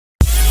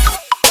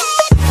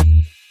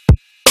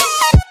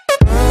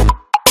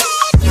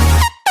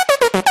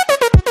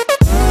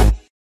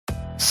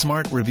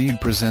Smart Review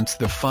presents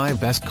the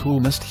 5 best Cool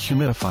Mist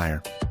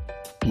Humidifier.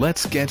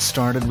 Let's get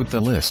started with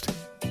the list.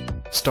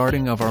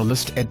 Starting of our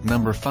list at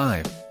number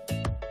 5.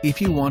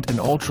 If you want an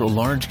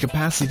ultra-large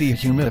capacity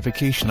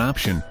humidification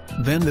option,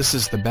 then this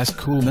is the best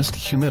Cool Mist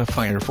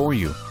Humidifier for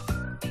you.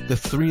 The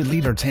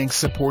 3-liter tank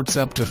supports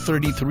up to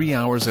 33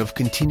 hours of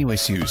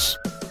continuous use.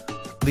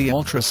 The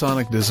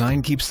ultrasonic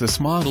design keeps this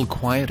model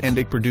quiet and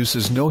it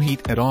produces no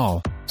heat at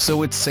all,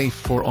 so it's safe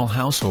for all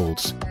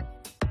households.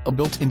 A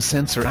built-in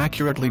sensor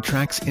accurately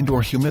tracks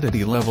indoor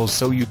humidity levels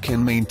so you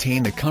can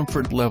maintain a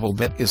comfort level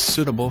that is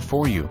suitable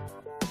for you.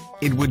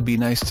 It would be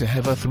nice to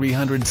have a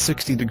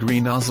 360-degree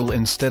nozzle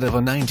instead of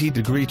a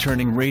 90-degree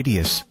turning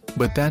radius,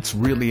 but that's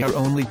really our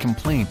only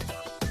complaint.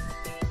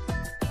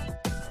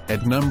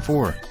 At number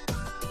 4.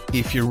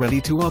 If you're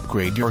ready to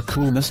upgrade your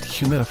Cool Mist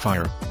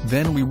Humidifier,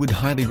 then we would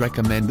highly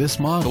recommend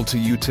this model to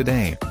you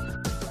today.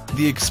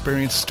 The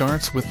experience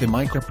starts with the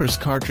microburst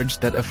cartridge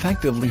that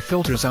effectively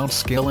filters out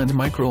scale and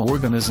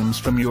microorganisms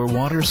from your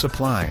water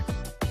supply.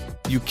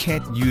 You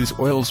can't use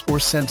oils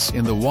or scents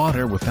in the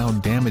water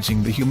without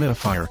damaging the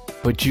humidifier,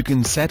 but you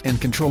can set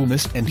and control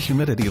mist and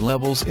humidity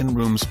levels in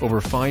rooms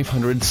over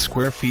 500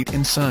 square feet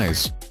in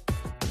size.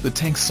 The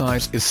tank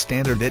size is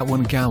standard at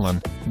 1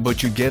 gallon,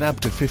 but you get up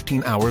to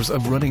 15 hours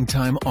of running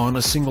time on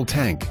a single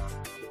tank.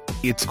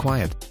 It's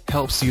quiet,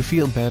 helps you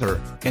feel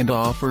better, and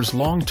offers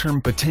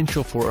long-term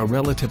potential for a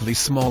relatively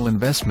small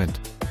investment.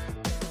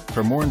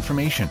 For more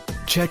information,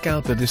 check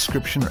out the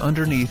description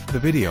underneath the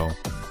video.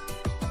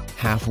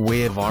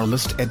 Halfway of our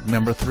list at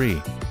number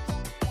 3.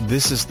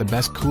 This is the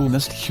best Cool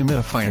Mist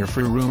Humidifier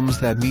for rooms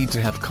that need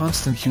to have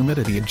constant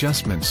humidity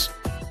adjustments.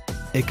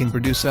 It can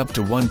produce up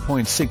to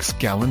 1.6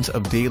 gallons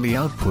of daily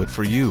output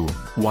for you,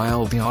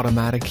 while the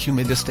automatic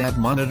humidistat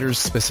monitors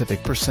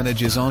specific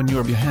percentages on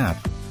your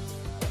behalf.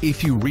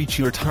 If you reach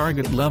your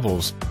target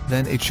levels,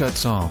 then it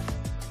shuts off.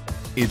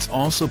 It's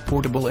also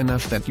portable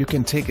enough that you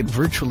can take it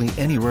virtually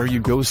anywhere you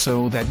go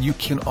so that you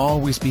can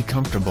always be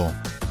comfortable.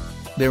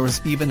 There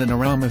is even an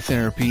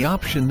aromatherapy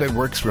option that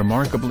works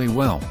remarkably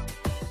well.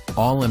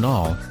 All in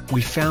all,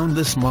 we found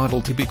this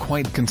model to be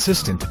quite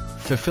consistent,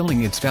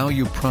 fulfilling its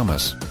value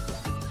promise.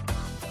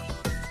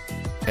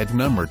 At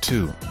number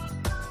 2.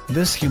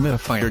 This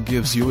humidifier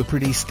gives you a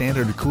pretty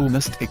standard Cool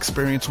Mist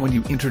experience when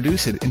you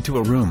introduce it into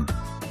a room.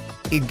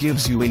 It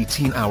gives you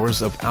 18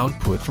 hours of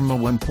output from a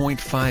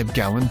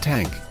 1.5-gallon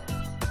tank.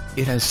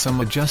 It has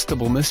some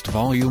adjustable mist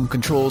volume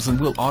controls and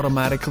will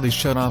automatically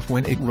shut off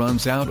when it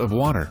runs out of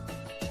water.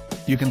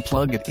 You can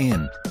plug it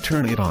in,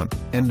 turn it on,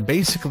 and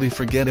basically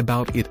forget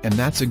about it, and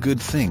that's a good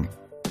thing.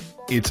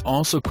 It's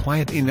also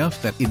quiet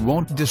enough that it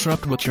won't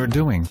disrupt what you're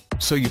doing,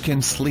 so you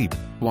can sleep,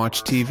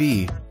 watch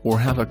TV, or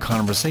have a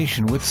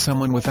conversation with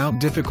someone without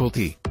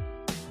difficulty.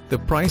 The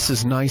price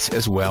is nice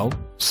as well,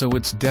 so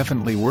it's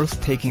definitely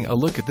worth taking a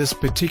look at this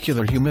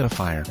particular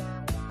humidifier.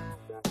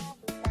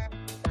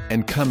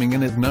 And coming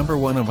in at number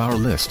 1 of our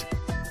list.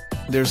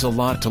 There's a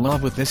lot to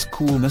love with this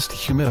Cool Mist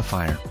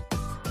Humidifier.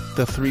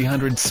 The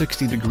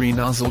 360-degree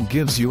nozzle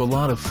gives you a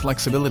lot of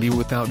flexibility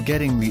without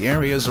getting the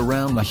areas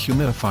around the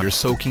humidifier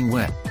soaking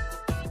wet.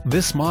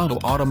 This model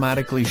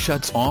automatically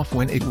shuts off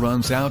when it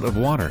runs out of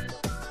water.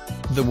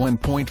 The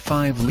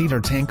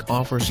 1.5-liter tank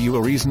offers you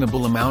a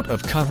reasonable amount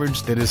of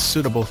coverage that is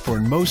suitable for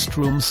most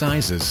room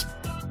sizes.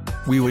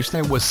 We wish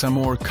there was some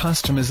more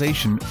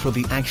customization for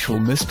the actual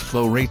mist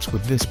flow rates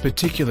with this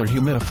particular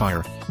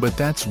humidifier, but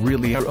that's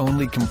really our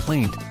only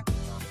complaint.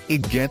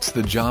 It gets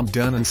the job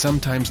done, and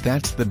sometimes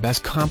that's the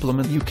best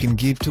compliment you can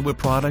give to a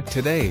product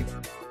today.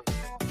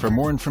 For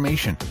more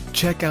information,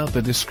 check out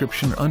the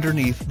description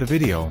underneath the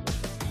video.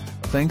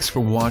 Thanks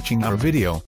for watching our video.